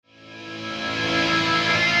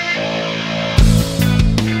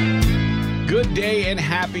and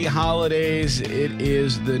happy holidays. It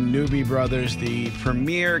is the Newbie Brothers, the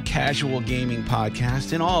premier casual gaming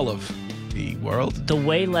podcast in all of the world. The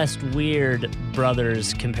way less weird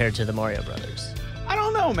brothers compared to the Mario Brothers. I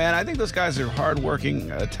don't know, man. I think those guys are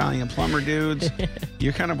hardworking Italian plumber dudes.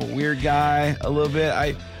 You're kind of a weird guy a little bit.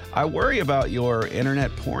 I worry about your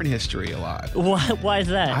internet porn history a lot. Why is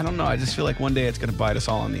that? I don't know. I just feel like one day it's going to bite us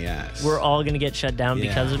all in the ass. We're all going to get shut down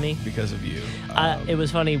because of me? Because of you. It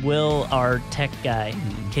was funny. Will, our tech guy,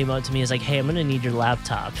 came up to me and was like, hey, I'm going to need your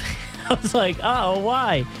laptop. I was like, oh,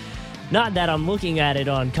 why? Not that I'm looking at it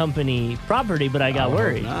on company property, but I got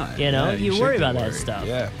worried. You know, you worry about that stuff.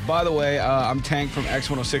 Yeah. By the way, I'm Tank from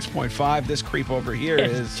X106.5. This creep over here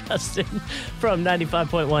is Justin from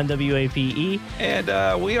 95.1 WAPE.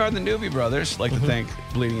 And we are the Newbie Brothers. Like to thank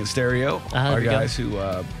Bleeding in Stereo, our guys who...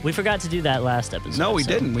 we forgot to to do that last episode. No, we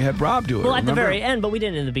didn't. We had Rob do it. Well, at the very end, but we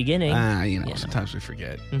didn't in the beginning. Sometimes we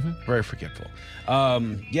forget. Very forgetful.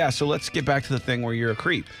 So let's get back to the thing where you're a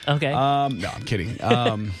creep. Okay. No, I'm kidding.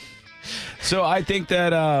 So I think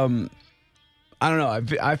that, I don't know,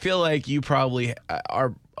 I feel like you probably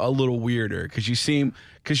are a little weirder because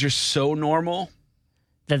you're so normal.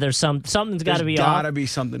 That there's something's got to be off. There's got to be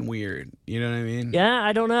something weird. You know what I mean? Yeah,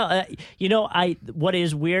 I don't know. What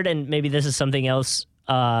is weird, and maybe this is something else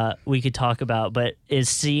we could talk about, but is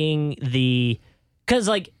seeing because,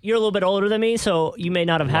 like, you're a little bit older than me, so you may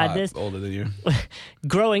not have had this. Older than you.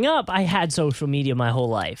 Growing up, I had social media my whole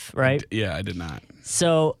life, right? Yeah, I did not.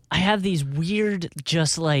 So I have these weird,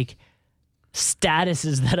 just like,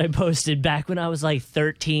 statuses that I posted back when I was like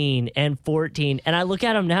 13 and 14. And I look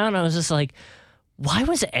at them now and I was just like, why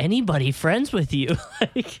was anybody friends with you?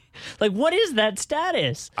 like, what is that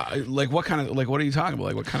status? What are you talking about? Like,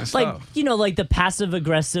 what kind of stuff? Like the passive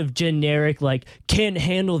aggressive, generic, like, can't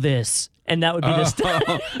handle this. And that would be the stuff.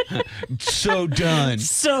 So done.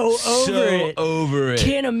 So over it.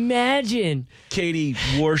 Can't imagine. Katie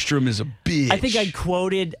Warstrom is a bitch. I think I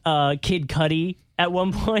quoted Kid Cudi at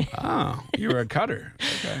one point. Oh, you were a cutter.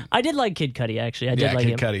 Okay. I did like Kid Cudi, actually. I did like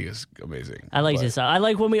him. Kid Cudi is amazing. I liked his song. I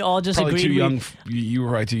like when we all just probably agreed. Too young. You were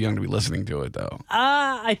probably too young to be listening to it, though.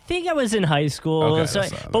 I think I was in high school. Okay,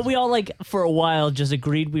 but we all, like, for a while just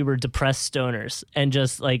agreed we were depressed stoners and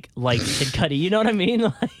just, like Kid Cudi. You know what I mean?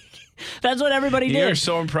 Like, that's what everybody did. You're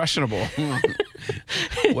so impressionable.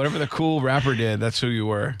 Whatever the cool rapper did, that's who you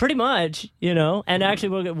were. Pretty much, And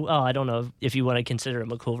actually, I don't know if you want to consider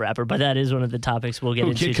him a cool rapper, but that is one of the topics we'll get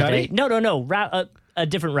into Kid today. Cudi? No. A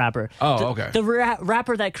different rapper. Oh, okay. The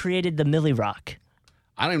rapper that created the Milli Rock.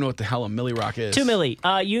 I don't even know what the hell a Milli Rock is. 2 Milli.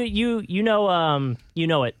 You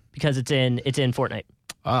know it because it's in Fortnite.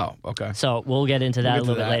 Oh, okay. So we'll get into that a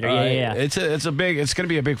little bit later. Yeah. It's going to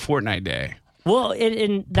be a big Fortnite day. Well,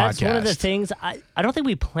 and that's podcast. one of the things. I don't think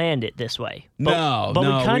we planned it this way. But we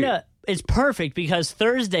kind of. It's perfect because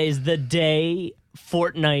Thursday is the day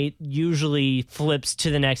Fortnite usually flips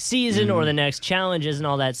to the next season or the next challenges and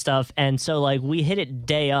all that stuff. And so, like, we hit it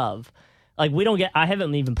day of. Like, I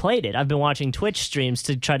haven't even played it. I've been watching Twitch streams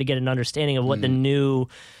to try to get an understanding of what the new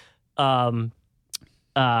map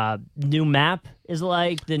is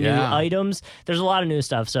like, the new items. There's a lot of new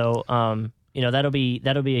stuff. So, that'll be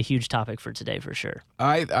a huge topic for today for sure.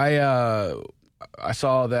 I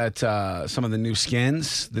saw that some of the new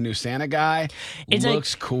skins, the new Santa guy,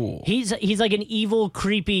 looks cool. He's like an evil,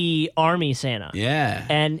 creepy army Santa. Yeah.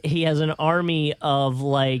 And he has an army of,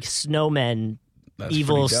 like, snowmen,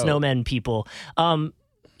 evil snowmen people.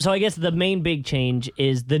 So I guess the main big change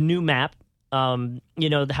is the new map. How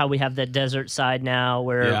we have that desert side now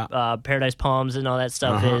where Paradise Palms and all that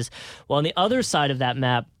stuff is. Well, on the other side of that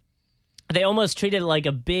map, they almost treated it like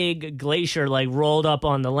a big glacier, like, rolled up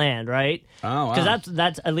on the land, right? Oh, wow. Because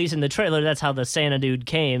that's at least in the trailer, that's how the Santa dude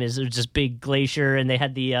came. Is it was just big glacier, and they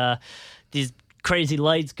had these crazy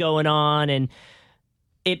lights going on, and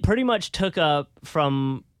it pretty much took up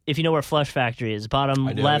from, if you know where Flush Factory is, bottom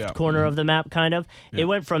left corner of the map, kind of. Yeah. It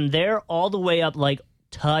went from there all the way up, like,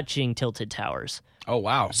 touching Tilted Towers. Oh,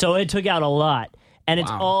 wow. So it took out a lot. And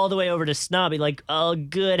it's all the way over to Snobby. Like, a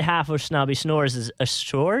good half of Snobby Snores is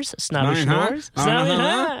Snobby Snores?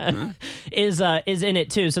 Is in it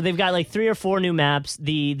too. So they've got like 3 or 4 new maps.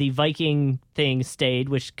 The Viking thing stayed,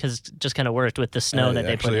 which just kind of worked with the snow that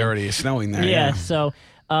they put in. Actually already snowing there. Yeah. So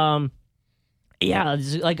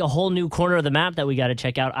it's like a whole new corner of the map that we got to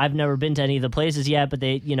check out. I've never been to any of the places yet, but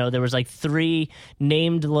there was like 3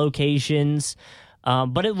 named locations.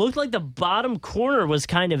 But it looked like the bottom corner was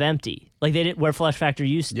kind of empty, like they didn't where Flush Factory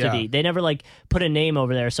used to be. They never like put a name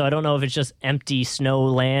over there, so I don't know if it's just empty snow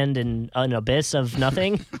land and an abyss of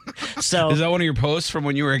nothing. So is that one of your posts from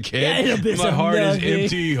when you were a kid? Yeah, an abyss My of heart nothing. is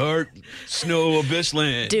empty, heart, snow, abyss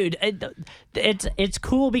land. Dude, it's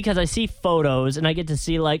cool because I see photos and I get to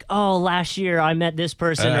see like, oh, last year I met this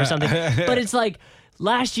person or something. But it's like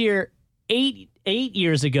last year, eight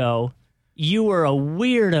years ago, you were a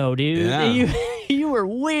weirdo, dude. Yeah. You were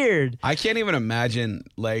weird. I can't even imagine,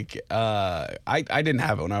 like, I didn't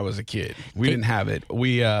have it when I was a kid. We didn't have it.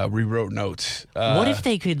 We rewrote notes. What if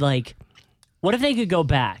they could go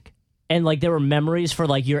back and like there were memories for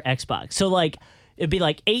like your Xbox? So like it'd be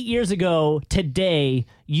like 8 years ago today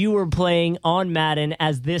you were playing on Madden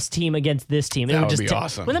as this team against this team. That would be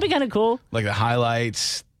awesome. Wouldn't that be kind of cool? Like the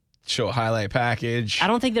highlights, show a highlight package. I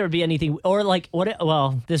don't think there would be anything, or like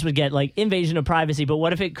this would get like invasion of privacy, but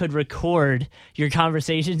what if it could record your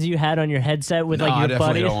conversations you had on your headset with like your buddies? I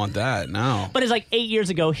definitely don't want that, no. But it's like 8 years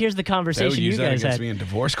ago, here's the conversation you guys had. They would use that against me in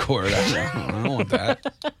divorce court. I don't want that.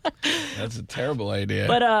 That's a terrible idea.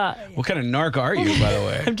 But what kind of narc are you, by the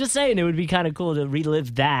way? I'm just saying it would be kind of cool to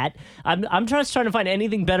relive that. I'm just trying to find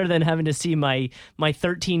anything better than having to see my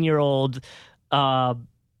 13-year-old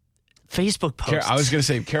Facebook posts. I was going to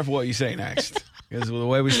say, careful what you say next. Because the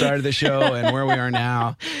way we started the show and where we are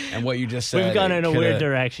now and what you just said. We've gone in a weird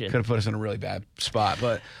direction. Could have put us in a really bad spot.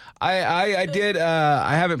 But I did,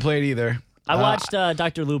 I haven't played either. I watched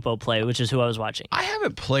Dr. Lupo play, which is who I was watching. I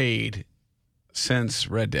haven't played since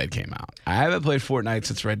Red Dead came out. I haven't played Fortnite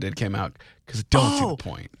since Red Dead came out because I don't see the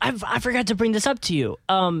point. I forgot to bring this up to you.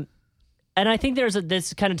 And I think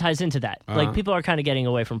this kind of ties into that. Like people are kind of getting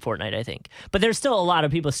away from Fortnite, I think. But there's still a lot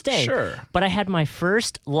of people staying. Sure. But I had my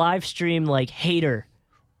first live stream like hater.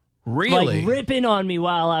 Really? Like ripping on me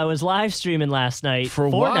while I was live streaming last night. For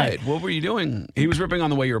Fortnite. what? What were you doing? He was ripping on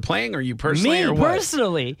the way you were playing, or you personally, me or what?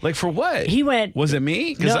 Personally. Like for what? He went. Was it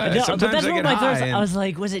me? No, but sometimes that's I what get my high. thoughts. I was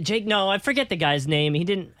like, was it Jake? No, I forget the guy's name. He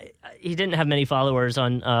didn't have many followers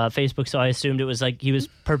on Facebook, so I assumed it was like he was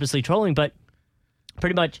purposely trolling. But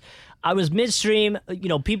pretty much, I was midstream.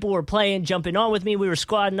 People were playing, jumping on with me. We were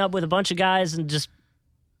squadding up with a bunch of guys and just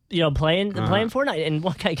playing Fortnite. And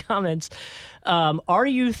one guy comments, "Are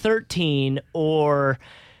you 13 or?"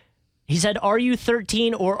 He said, "Are you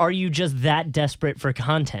 13 or are you just that desperate for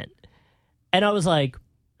content?" And I was like,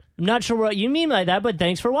 "I'm not sure what you mean by that, but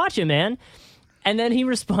thanks for watching, man." And then he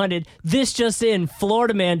responded, "This just in,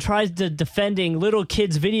 Florida man tries to defending little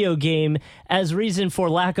kids video game as reason for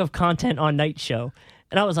lack of content on Night Show."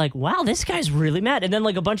 And I was like, wow, this guy's really mad. And then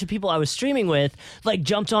like a bunch of people I was streaming with like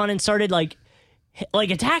jumped on and started like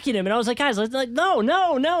attacking him. And I was like, guys, like no.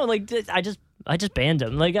 Like I just banned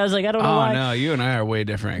him. Like I was like, I don't know why. Oh no, you and I are way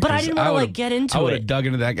different. But I didn't want to like get into it. I would have dug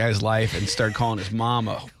into that guy's life and started calling his mom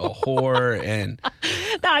a whore and.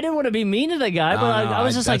 No, I didn't want to be mean to the guy, but I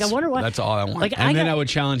was just like, I wonder why. That's all I want. Like, and then I would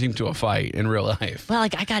challenge him to a fight in real life. Well,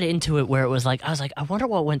 like I got into it where it was like, I was like, I wonder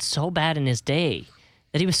what went so bad in his day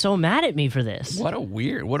that he was so mad at me for this. What a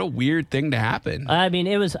weird thing to happen. I mean,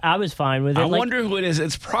 I was fine with it. I wonder who it is.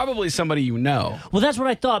 It's probably somebody you know. Well, that's what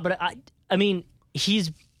I thought, but I mean,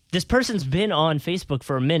 this person's been on Facebook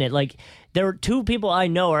for a minute. Like, there are two people I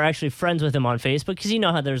know are actually friends with him on Facebook because you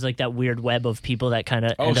know how there's like that weird web of people that kind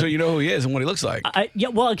of. Oh, so you know who he is and what he looks like? Yeah,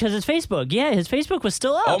 well, because it's Facebook. Yeah, his Facebook was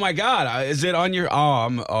still up. Oh my God, is it on your?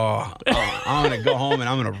 I'm gonna go home and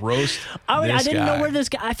I'm gonna roast. I didn't know where this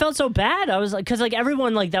guy. I felt so bad. I was like, because like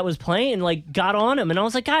everyone like that was playing like got on him, and I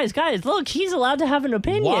was like, guys, look, he's allowed to have an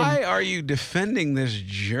opinion. Why are you defending this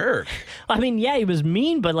jerk? I mean, yeah, he was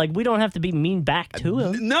mean, but like we don't have to be mean back to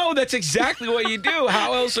him. No, that's exactly what you do.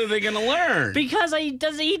 How else are they gonna learn? Because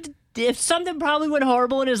if something probably went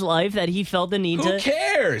horrible in his life that he felt the need to. Who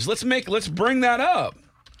cares? Let's bring that up.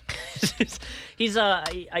 He's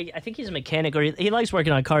I think he's a mechanic, or he likes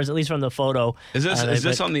working on cars, at least from the photo. Is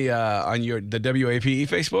this on the WAPE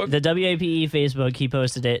Facebook? The WAPE Facebook, he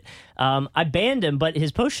posted it. I banned him, but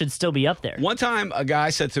his post should still be up there. One time, a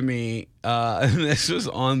guy said to me, and this was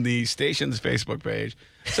on the station's Facebook page,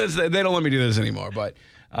 says that they don't let me do this anymore, but.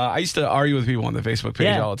 I used to argue with people on the Facebook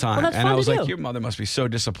page all the time. Well, and I was like, your mother must be so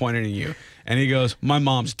disappointed in you. And he goes, my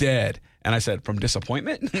mom's dead. And I said, from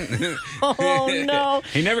disappointment? Oh, no.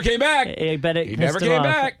 He never came back. He never came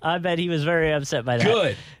back. I bet he was very upset by that.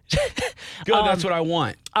 Good. That's what I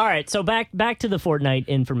want. All right, so back to the Fortnite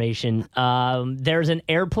information. There's an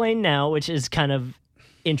airplane now, which is kind of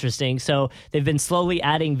interesting. So they've been slowly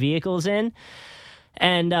adding vehicles in.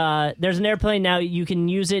 And there's an airplane now. You can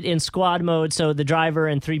use it in squad mode, so the driver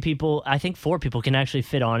and 3 people, I think 4 people can actually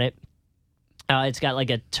fit on it. It's got like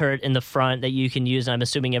a turret in the front that you can use, and I'm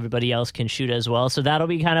assuming everybody else can shoot as well. So that'll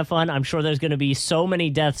be kind of fun. I'm sure there's going to be so many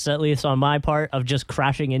deaths, at least on my part, of just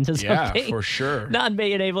crashing into something. Yeah, for sure. Not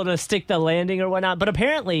being able to stick the landing or whatnot. But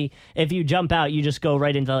apparently, if you jump out, you just go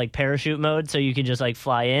right into like parachute mode, so you can just like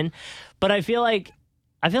fly in. But I feel like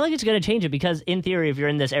it's going to change it because, in theory, if you're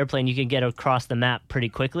in this airplane, you can get across the map pretty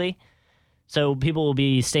quickly. So people will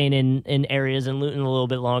be staying in areas and looting a little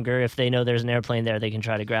bit longer. If they know there's an airplane there, they can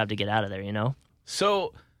try to grab to get out of there, you know?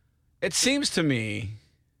 So it seems to me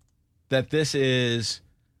that this is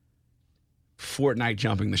Fortnite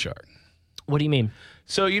jumping the shark. What do you mean?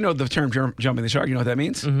 So you know the term jumping the shark, you know what that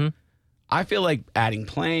means? Mm-hmm. I feel like adding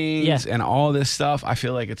planes and all this stuff, I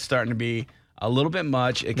feel like it's starting to be a little bit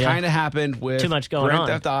much. It kind of happened with too much going Grand on.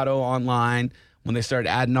 Theft Auto Online when they started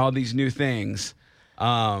adding all these new things.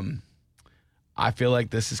 I feel like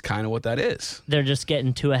this is kind of what that is. They're just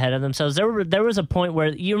getting too ahead of themselves. There was a point where,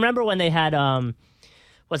 you remember when they had,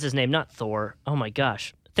 what's his name? Not Thor. Oh my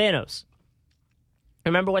gosh. Thanos.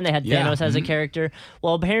 Remember when they had Thanos as a character?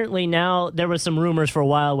 Well, apparently now there was some rumors for a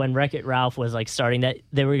while when Wreck-It Ralph was like starting that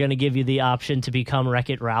they were going to give you the option to become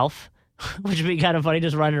Wreck-It Ralph, which would be kind of funny,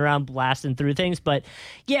 just running around blasting through things. But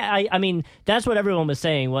yeah, I mean, that's what everyone was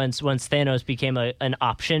saying once Thanos became an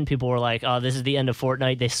option. People were like, oh, this is the end of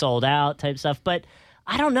Fortnite. They sold out type stuff. But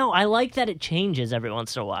I don't know. I like that it changes every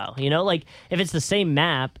once in a while. You know, like if it's the same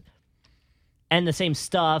map and the same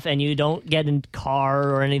stuff and you don't get in car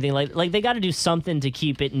or anything like they got to do something to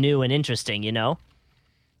keep it new and interesting, you know?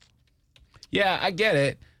 Yeah, I get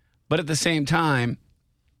it. But at the same time,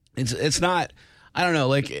 it's not... I don't know,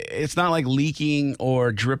 like it's not like leaking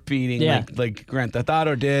or drip feeding like Grand Theft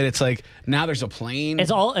Auto did. It's like now there's a plane.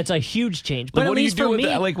 It's a huge change. But what at do you least do for with me,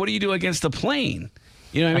 that? Like what do you do against the plane?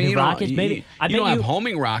 You know what I mean? Rockets, maybe. You don't have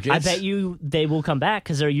homing rockets. I bet you they will come back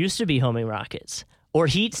because there used to be homing rockets or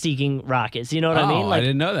heat-seeking rockets. You know what I mean? Like, I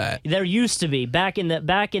didn't know that. There used to be back in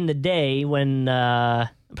the day when.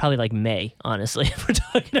 Probably like May, honestly, if we're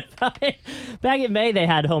talking about it. Back in May, they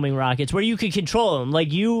had homing rockets where you could control them.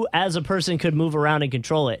 Like, you, as a person, could move around and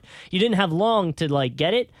control it. You didn't have long to, like,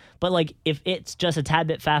 get it, but, like, if it's just a tad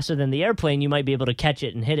bit faster than the airplane, you might be able to catch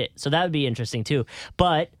it and hit it. So that would be interesting, too.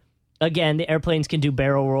 But, again, the airplanes can do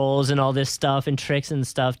barrel rolls and all this stuff and tricks and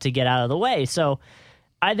stuff to get out of the way. So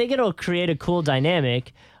I think it'll create a cool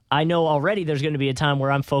dynamic. I know already there's going to be a time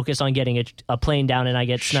where I'm focused on getting a plane down and I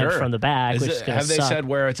get snugged from the back, which is going to Have they suck. said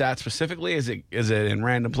where it's at specifically? Is it in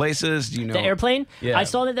random places? Do you know? The airplane? Yeah. I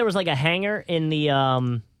saw that there was like a hangar in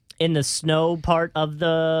the snow part of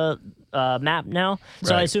the map now.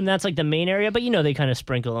 So I assume that's like the main area, but you know they kind of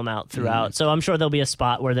sprinkle them out throughout. So I'm sure there'll be a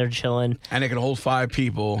spot where they're chilling. And it can hold 5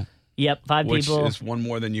 people. Yep, 5 people. Which is one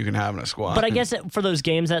more than you can have in a squad. But I guess for those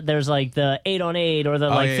games that there's like the 8-on-8 or the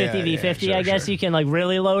 50v50, I guess you can like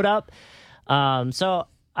really load up. So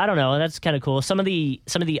I don't know. That's kind of cool. Some of the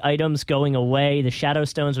items going away, the Shadow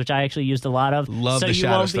Stones, which I actually used a lot of. Love so the you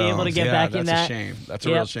Shadow won't Stones. be able to get back in that. That's a shame. That's a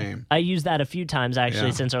real shame. I used that a few times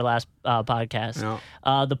actually since our last podcast.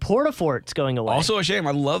 The Portafort's going away. Also a shame.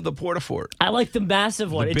 I love the Portafort. I like the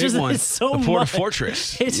massive one. The It big just one. is so the much.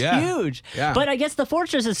 Portafortress. It's huge. Yeah. But I guess the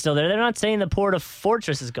fortress is still there. They're not saying the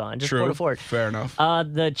Portafortress is gone. Just True. Portafort. Fair enough.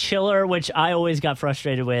 The Chiller, which I always got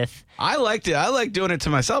frustrated with. I liked it. I like doing it to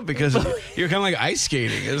myself because you're kind of like ice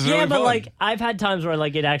skating. It was really But fun. like I've had times where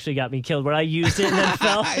like it actually got me killed, where I used it and then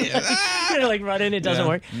fell. Like run in, it doesn't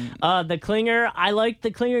work. The Clinger, I like the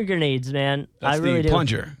Clinger grenades, man. That's I really the do.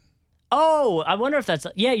 plunger. Oh, I wonder if that's...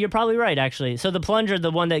 Yeah, you're probably right, actually. So the plunger,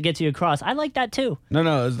 the one that gets you across, I like that too.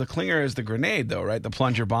 No, the Clinger is the grenade though, right? The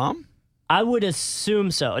plunger bomb? I would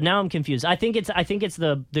assume so. Now I'm confused. I think it's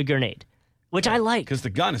the grenade, which I like. Because the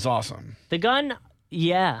gun is awesome. The gun,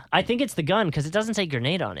 yeah. I think it's the gun because it doesn't say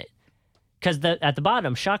grenade on it. Because at the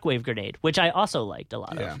bottom, shockwave grenade, which I also liked a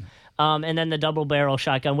lot of. And then the double barrel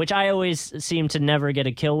shotgun, which I always seem to never get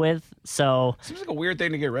a kill with. So seems like a weird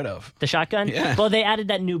thing to get rid of. The shotgun? Yeah. Well, they added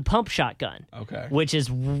that new pump shotgun. Okay. Which is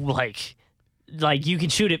like you can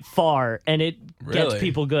shoot it far and it gets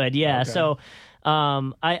people good. Yeah. Okay. So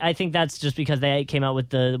I think that's just because they came out with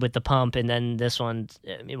the pump, and then this one,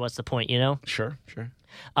 I mean, what's the point, you know? Sure.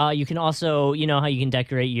 You can also, you know how you can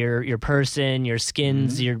decorate your person, your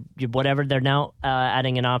skins, your whatever. They're now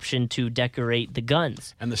adding an option to decorate the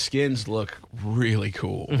guns. And the skins look really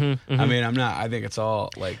cool. I mean, I think it's all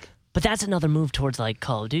like... But that's another move towards like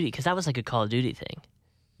Call of Duty, because that was like a Call of Duty thing.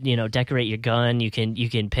 You know, decorate your gun. You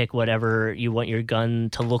can pick whatever you want your gun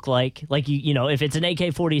to look like. Like you know, if it's an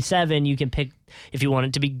AK-47, you can pick if you want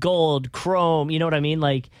it to be gold, chrome. You know what I mean?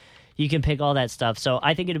 Like you can pick all that stuff. So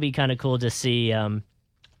I think it'd be kind of cool to see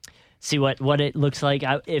what it looks like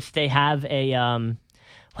if they have a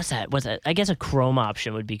what's that? I guess a Chrome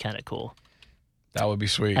option would be kind of cool. That would be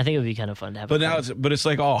sweet. I think it would be kind of fun to have. But now it's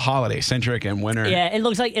like all holiday centric and winter. Yeah, it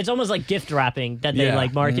looks like it's almost like gift wrapping that they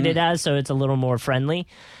like market it as, so it's a little more friendly.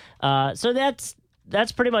 So that's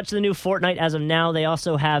pretty much the new Fortnite as of now. They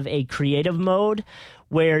also have a creative mode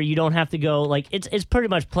where you don't have to go like it's pretty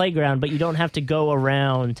much Playground, but you don't have to go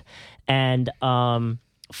around and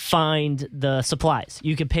find the supplies.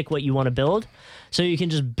 You can pick what you want to build, so you can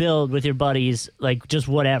just build with your buddies, like just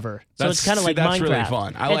whatever. So it's kind of like that's Minecraft. Really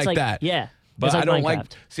fun. I like that. Yeah, but like I don't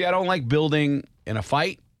Minecraft. I don't like building in a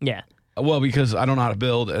fight. Yeah. Well, because I don't know how to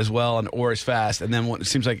build as well or as fast. And then it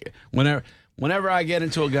seems like whenever I get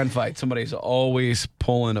into a gunfight, somebody's always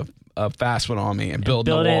pulling a fast one on me and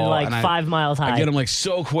building a wall. Like and 5 miles high. I get them like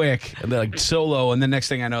so quick and they're like so low, and then next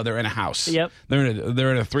thing I know, they're in a house. Yep. They're in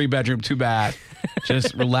a 3-bedroom, 2-bath,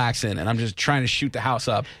 just relaxing, and I'm just trying to shoot the house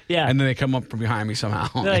up. Yeah. And then they come up from behind me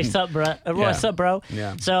somehow. They're like, sup, bro? What's up, bro?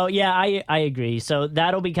 Yeah. So yeah, I agree. So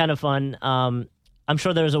that'll be kind of fun. I'm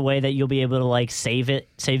sure there's a way that you'll be able to like save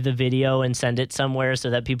the video and send it somewhere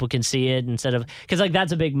so that people can see it instead of, because like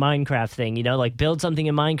that's a big Minecraft thing, you know, like build something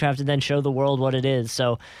in Minecraft and then show the world what it is.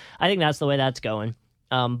 So I think that's the way that's going.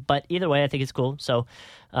 But either way, I think it's cool. So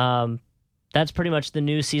that's pretty much the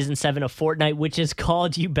new season 7 of Fortnite, which is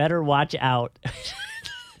called You Better Watch Out.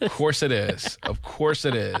 Of course it is. Of course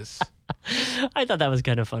it is. I thought that was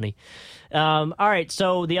kind of funny. All right,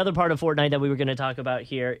 so the other part of Fortnite that we were going to talk about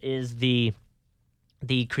here is the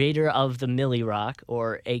creator of the Millie Rock,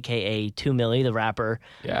 or AKA 2 Millie, the rapper.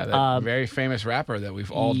 Yeah, that very famous rapper that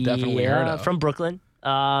we've all definitely heard of. From Brooklyn.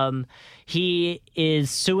 He is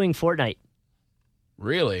suing Fortnite.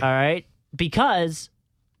 Really? All right, because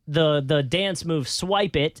the dance move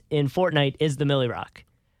Swipe It in Fortnite is the Millie Rock.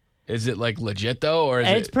 Is it like legit though, or is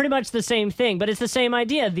it's pretty much the same thing, but it's the same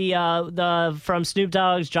idea. The from Snoop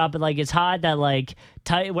Dogg's Drop It Like It's Hot, that like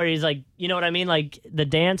where he's like, you know what I mean, like the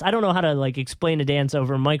dance. I don't know how to like explain a dance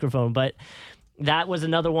over a microphone, but that was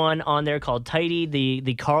another one on there called Tidy.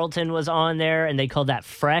 The Carlton was on there, and they called that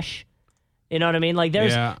Fresh. You know what I mean? Like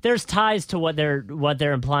there's ties to what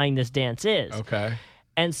they're implying this dance is. Okay.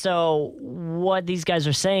 And so what these guys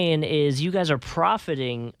are saying is you guys are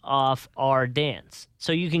profiting off our dance.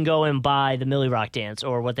 So you can go and buy the Millie Rock dance,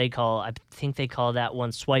 or what they call, I think they call that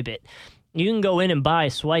one Swipe It. You can go in and buy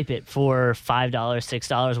Swipe It for $5,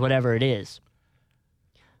 $6, whatever it is.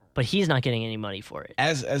 But he's not getting any money for it.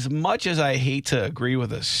 As much as I hate to agree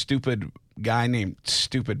with a stupid guy named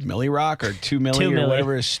Stupid Millie Rock, or 2 Millie, or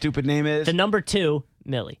whatever his stupid name is. The number 2,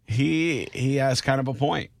 Millie. He has kind of a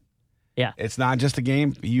point. Yeah. It's not just a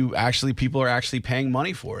game. People are actually paying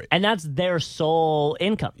money for it. And that's their sole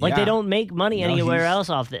income. Like they don't make money anywhere else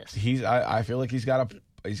off this. I feel like he's got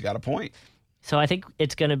a point. So I think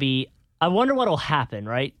it's going to be, I wonder what'll happen,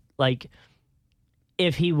 right? Like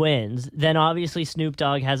if he wins, then obviously Snoop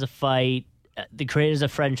Dogg has a fight. The creators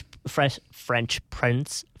of Fresh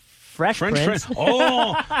Prince.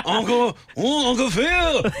 Oh, Uncle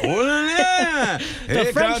Phil.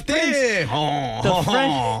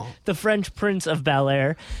 The French Prince of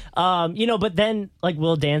Bel-Air. But then like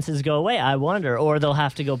will dances go away? I wonder, or they'll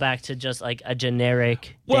have to go back to just like a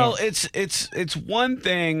generic. Well, dance. it's one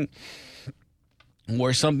thing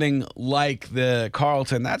where something like the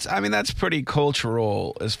Carlton, that's pretty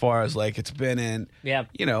cultural as far as like it's been in. Yeah.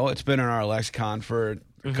 It's been in our lexicon for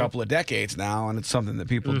a couple of decades now, and it's something that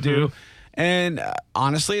people do. And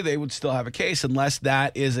honestly, they would still have a case unless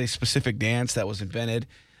that is a specific dance that was invented.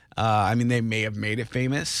 They may have made it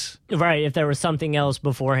famous. Right, if there was something else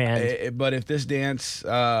beforehand. But if this dance,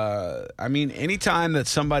 anytime that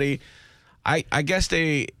somebody, I guess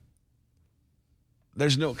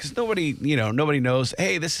because nobody knows,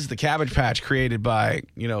 hey, this is the Cabbage Patch created by,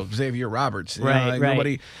 Xavier Roberts.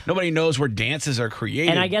 Right. Nobody knows where dances are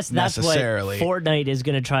created. And I guess that's what Fortnite is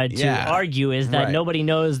going to try to argue, is that nobody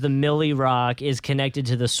knows the Millie Rock is connected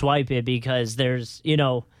to the Swipe It because there's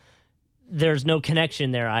no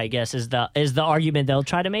connection there, I guess, is the argument they'll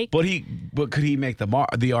try to make. But could he make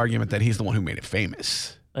the argument that he's the one who made it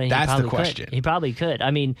famous? That's the question. He probably could.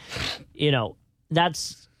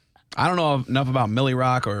 That's... I don't know enough about Millie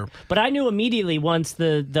Rock But I knew immediately once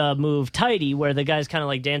the move Tidy, where the guy's kind of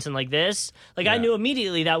like dancing like this. Like I knew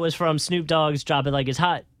immediately that was from Snoop Dogg's Drop It Like It's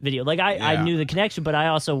Hot video. Like I knew the connection, but I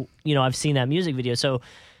also, I've seen that music video. So,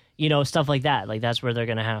 stuff like that. Like that's where they're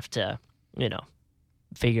going to have to,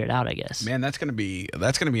 figure it out, I guess. Man, that's going to be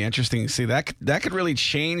interesting to see. That could really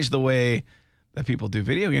change the way that people do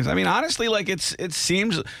video games. Honestly, like it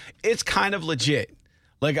seems it's kind of legit.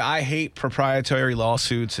 Like, I hate proprietary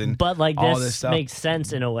lawsuits and but like all this this stuff. Makes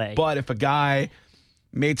sense in a way. But if a guy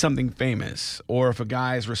made something famous, or if a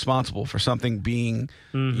guy is responsible for something being,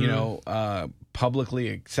 publicly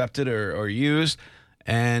accepted or used,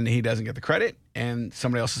 and he doesn't get the credit, and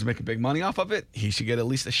somebody else is making big money off of it, he should get at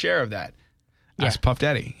least a share of that. That's Puff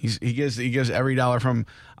Daddy. He gives every dollar from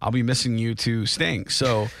 "I'll Be Missing You" to Sting,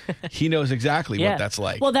 so he knows exactly what that's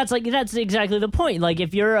like. Well, that's exactly the point. Like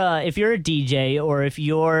if you're a DJ or if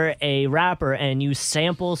you're a rapper and you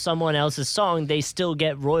sample someone else's song, they still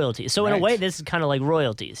get royalties. So in a way, this is kind of like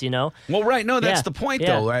royalties, you know? Well, right. No, that's the point,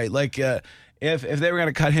 though, right? Like if they were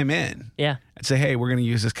going to cut him in, and say, hey, we're going to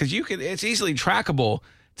use this, because it's easily trackable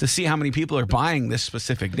to see how many people are buying this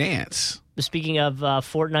specific dance. Speaking of,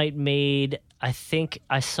 Fortnite made, I think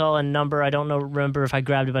I saw a number, I don't remember if I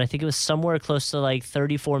grabbed it, but I think it was somewhere close to like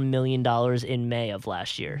 $34 million in May of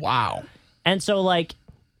last year. Wow. And so like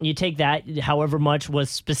you take that, however much was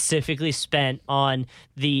specifically spent on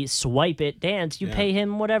the Swipe It dance, you pay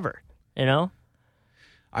him whatever, you know?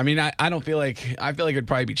 I mean, I don't feel like, I feel like it'd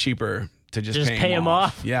probably be cheaper to just pay him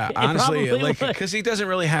off. Yeah, honestly, like, because he doesn't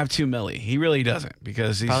really have $2 million. He really doesn't,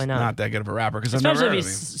 because he's not that good of a rapper. Because especially if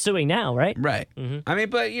he's suing now, right? Right. Mm-hmm. I mean,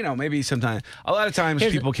 but maybe sometimes, a lot of times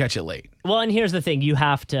people catch it late. Well, and here's the thing: you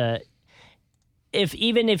have to,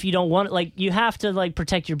 even if you don't want, like, you have to like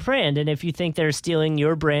protect your brand, and if you think they're stealing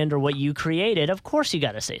your brand or what you created, of course you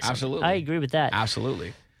got to say something. Absolutely, I agree with that.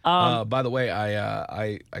 Absolutely. By the way,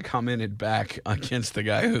 I commented back against the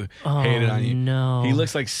guy who hated on you. No, he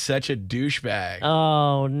looks like such a douchebag.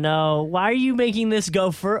 Oh no! Why are you making this go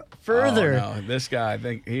further? Oh, no, this guy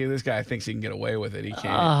thinks he can get away with it. He can't.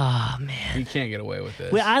 Oh man, he can't get away with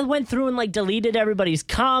this. Well, I went through and like deleted everybody's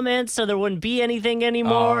comments so there wouldn't be anything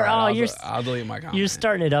anymore. Right, I'll delete my comments. You're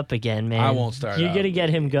starting it up again, man. I won't start. You're gonna get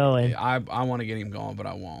him going. I want to get him going, but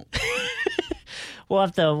I won't. We'll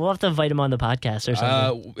have to invite him on the podcast or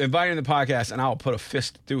something. Invite him to the podcast, and I'll put a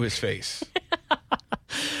fist through his face.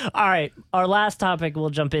 All right, our last topic we'll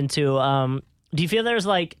jump into. Do you feel there's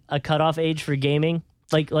like a cutoff age for gaming?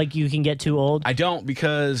 Like you can get too old? I don't,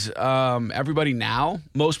 because everybody now,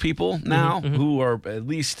 most people now who are at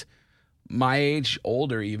least my age,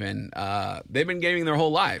 older even, they've been gaming their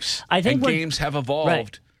whole lives. I think games have evolved.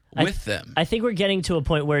 Right. With them, I think we're getting to a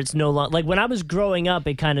point where it's no longer like when I was growing up.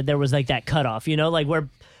 It kind of there was like that cutoff, like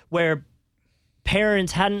where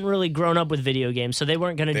parents hadn't really grown up with video games, so they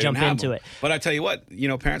weren't going to jump into it. But I tell you what,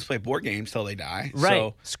 parents play board games till they die. Right,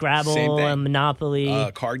 so, Scrabble, and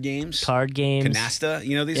Monopoly, card games, Canasta.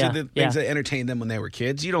 These are the things that entertained them when they were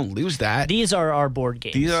kids. You don't lose that. These are our board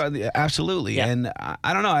games. These are absolutely, and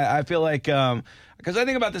I don't know. I feel like because I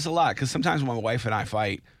think about this a lot. Because sometimes when my wife and I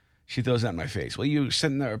fight, she throws that in my face. Well, you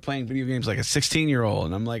sitting there playing video games like a 16-year-old,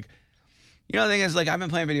 and I'm like, the thing is, like, I've been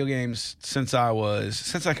playing video games since I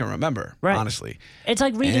can remember. Right. Honestly, it's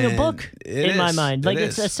like reading a book in my mind. Like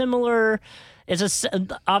it's a similar. It's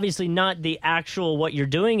obviously not the actual what you're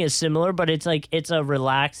doing is similar, but it's like it's a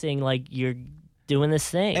relaxing, like you're doing this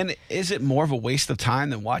thing. And is it more of a waste of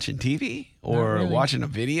time than watching TV or watching a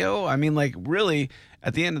video? I mean, like, really,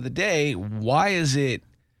 at the end of the day, why is it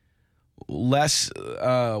less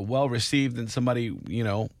well received than somebody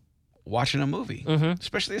watching a movie,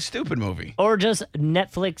 especially a stupid movie, or just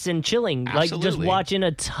Netflix and chilling? Absolutely. Like just watching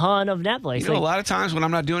a ton of Netflix. A lot of times when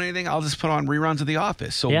I'm not doing anything, I'll just put on reruns of The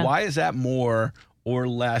Office. So why is that more or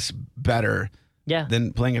less better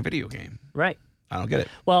than playing a video game? Right. I don't get it.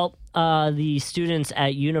 Well, the students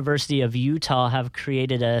at University of Utah have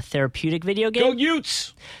created a therapeutic video game. Go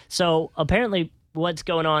Utes! So apparently what's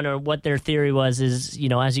going on, or what their theory was, is,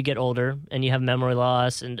 as you get older and you have memory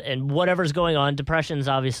loss and whatever's going on, depression is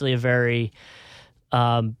obviously a very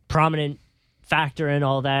prominent factor in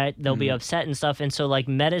all that. They'll be upset and stuff. And so like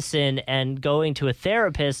medicine and going to a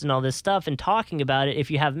therapist and all this stuff and talking about it,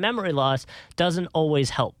 if you have memory loss, doesn't always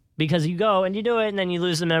help. Because you go and you do it and then you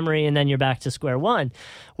lose the memory and then you're back to square one.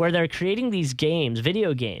 Where they're creating these games,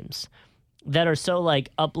 video games, that are so like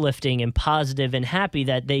uplifting and positive and happy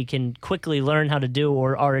that they can quickly learn how to do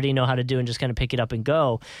or already know how to do and just kind of pick it up and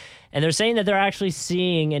go. And they're saying that they're actually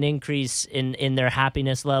seeing an increase in their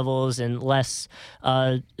happiness levels and less,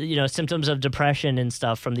 symptoms of depression and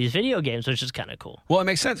stuff from these video games, which is kind of cool. Well, it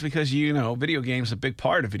makes sense because, video games, a big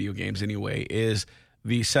part of video games anyway, is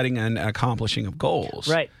the setting and accomplishing of goals.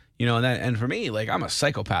 Right. And for me, like, I'm a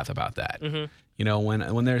psychopath about that.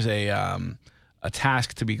 When there's a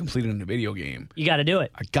task to be completed in a video game, you got to do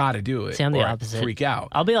it. I got to do it. See, I'm the opposite. I freak out.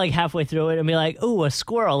 I'll be like halfway through it and be like, "Ooh, a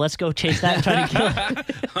squirrel! Let's go chase that and try to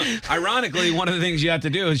kill it." Ironically, one of the things you have to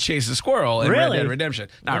do is chase a squirrel in Red Dead Redemption.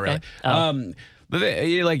 Not really. But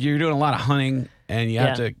you're doing a lot of hunting, and you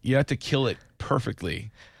have to kill it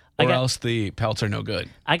perfectly, or else the pelts are no good.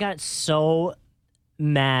 I got so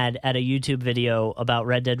mad at a YouTube video about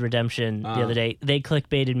Red Dead Redemption the other day. They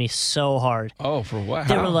clickbaited me so hard. Oh, for what?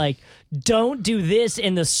 They were like, "Don't do this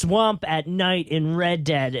in the swamp at night in Red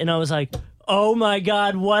Dead," and I was like, "Oh my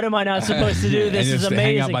God, what am I not supposed to do? This is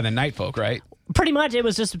amazing." Hang out by the night folk, right? Pretty much, it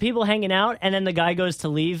was just people hanging out, and then the guy goes to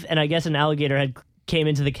leave, and I guess an alligator came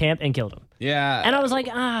into the camp and killed him. Yeah. And I was like,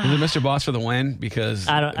 Is it Mr. Boss for the win? Because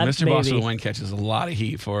Mr. Boss for the win catches a lot of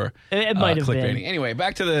heat for it might have been. Anyway,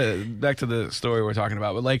 back to the story we're talking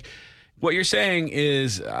about. But like, what you're saying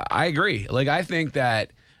is, I agree. Like, I think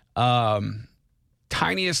that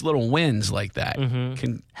tiniest little wins like that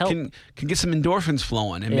can get some endorphins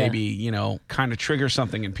flowing and maybe kind of trigger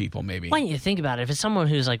something in people. Maybe. Why don't you think about it? If it's someone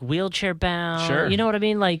who's like wheelchair bound, sure. You know what I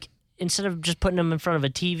mean? Like, instead of just putting them in front of a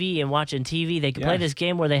TV and watching TV, they can play this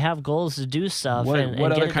game where they have goals to do stuff. What and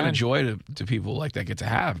other kind of joy do people like that get to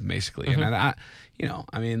have, basically? And I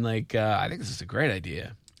think this is a great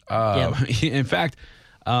idea. In fact,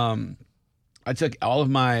 I took all of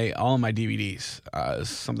my DVDs,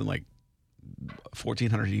 something like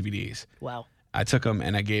 1,400 DVDs. Wow. I took them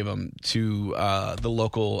and I gave them to the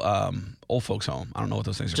local old folks home. I don't know what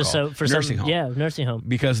those things are called. For nursing home. Yeah, nursing home.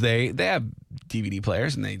 Because they have DVD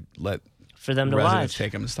players and they let for them to residents watch.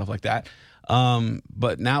 Take them and stuff like that.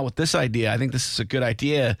 But now with this idea, I think this is a good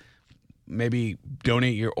idea. Maybe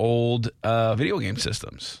donate your old video game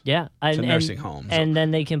systems to nursing homes. And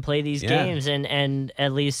then they can play these games and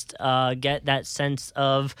at least get that sense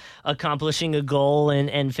of accomplishing a goal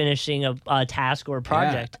and finishing a task or a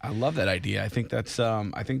project. Yeah, I love that idea. I think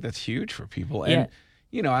that's huge for people. And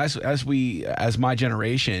as my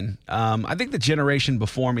generation, I think the generation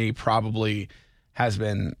before me probably has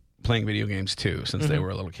been playing video games too since they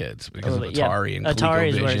were little kids because of Atari and Atari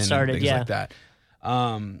is where it started, and things like that.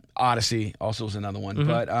 Odyssey also was another one.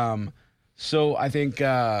 But so I think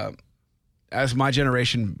as my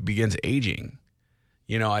generation begins aging,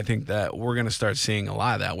 I think that we're going to start seeing a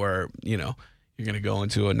lot of that where, you're going to go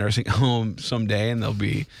into a nursing home someday and there'll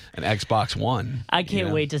be an Xbox One. I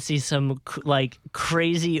can't wait to see some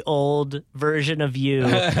crazy old version of you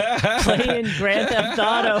playing Grand Theft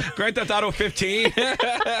Auto. Grand Theft Auto 15.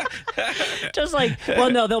 Just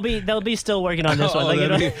they'll be still working on this one.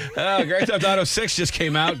 Grand Theft Auto 6 just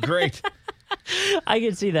came out. Great. I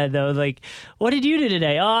can see that though. Like, what did you do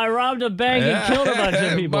today? Oh, I robbed a bank and killed a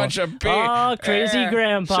bunch of people. Oh, crazy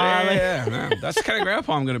grandpa. That's the kind of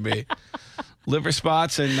grandpa I'm going to be. Liver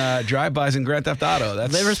spots and drive-bys in Grand Theft Auto.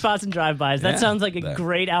 That's liver spots and drive-bys. That sounds like a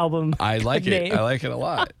great album. I like name. it. I like it a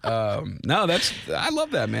lot. I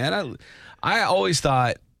love that, man. I always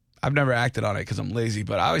thought, I've never acted on it because I'm lazy,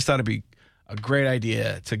 but I always thought it'd be a great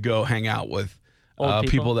idea to go hang out with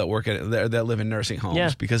people that work that live in nursing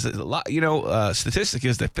homes because a lot. Statistic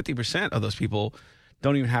is that 50% of those people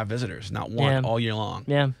don't even have visitors, not one all year long.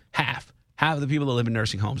 Yeah, Half of the people that live in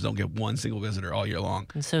nursing homes don't get one single visitor all year long.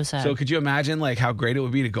 It's so sad. So could you imagine how great it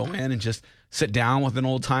would be to go in and just sit down with an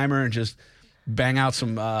old timer and just bang out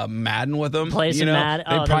some Madden with them? Play some Madden.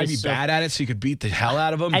 They'd probably be bad at it, so you could beat the hell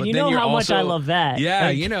out of them. And but how much I love that. Yeah,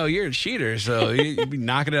 you're a cheater, so you'd be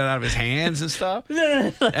knocking it out of his hands and stuff.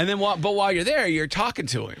 And then, but while you're there, you're talking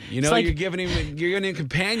to him. You're giving him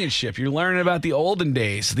companionship. You're learning about the olden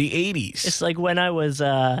days, the 80s. It's like when I was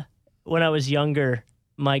younger.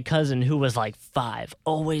 My cousin, who was like 5,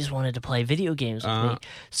 always wanted to play video games with me.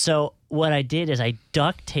 So what I did is I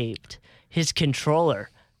duct taped his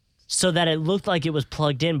controller so that it looked like it was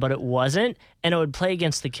plugged in, but it wasn't, and it would play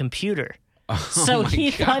against the computer. So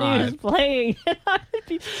he thought he was playing.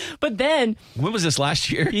 But then... When was this,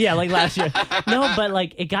 last year? Yeah, last year. No,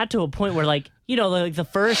 but it got to a point where the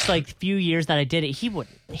first few years that I did it, he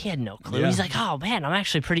had no clue. Yeah. He's like, oh man, I'm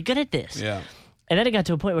actually pretty good at this. Yeah. And then it got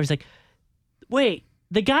to a point where he's like, wait,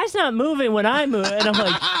 the guy's not moving when I move. And I'm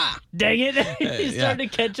like, dang it. He's starting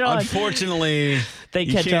to catch on. Unfortunately,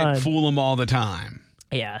 you can't fool him all the time.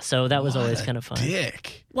 Yeah, so that was always kind of fun.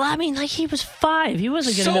 Dick. Well, I mean, he was 5. He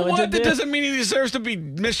wasn't going to know what to do. That doesn't mean he deserves to be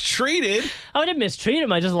mistreated. I didn't mistreat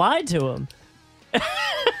him. I just lied to him. I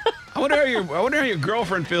wonder how your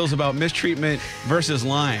girlfriend feels about mistreatment versus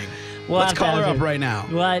lying. Let's call her up right now.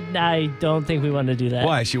 Well, I don't think we want to do that.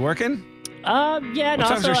 Why? Is she working? Yeah. What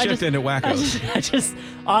time's her shift into Wackos? I just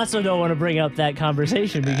also don't want to bring up that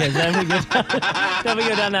conversation because then we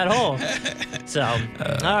go down that hole. So,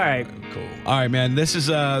 all right. Cool. All right, man. This has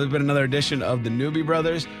been another edition of the Newbie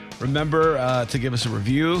Brothers. Remember to give us a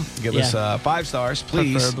review. Give us 5 stars,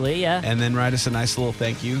 please. Preferably, yeah. And then write us a nice little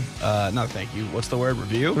thank you. Not thank you. What's the word?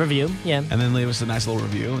 Review? Review, yeah. And then leave us a nice little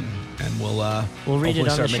review, and we'll read it on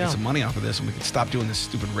start the making show. some money off of this, and we can stop doing this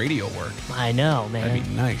stupid radio work. I know, man. That'd be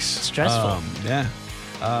nice. Stressful. Yeah.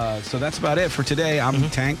 So that's about it for today. I'm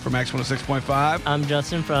Tank from X106.5. I'm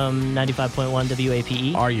Justin from 95.1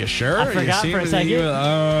 WAPE. Are you sure? I forgot for a second.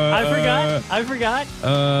 I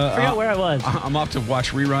forgot where I was. I'm off to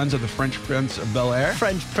watch reruns of The Fresh Prince of Bel-Air.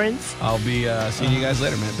 French Prince. I'll be seeing you guys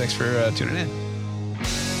later, man. Thanks for tuning in.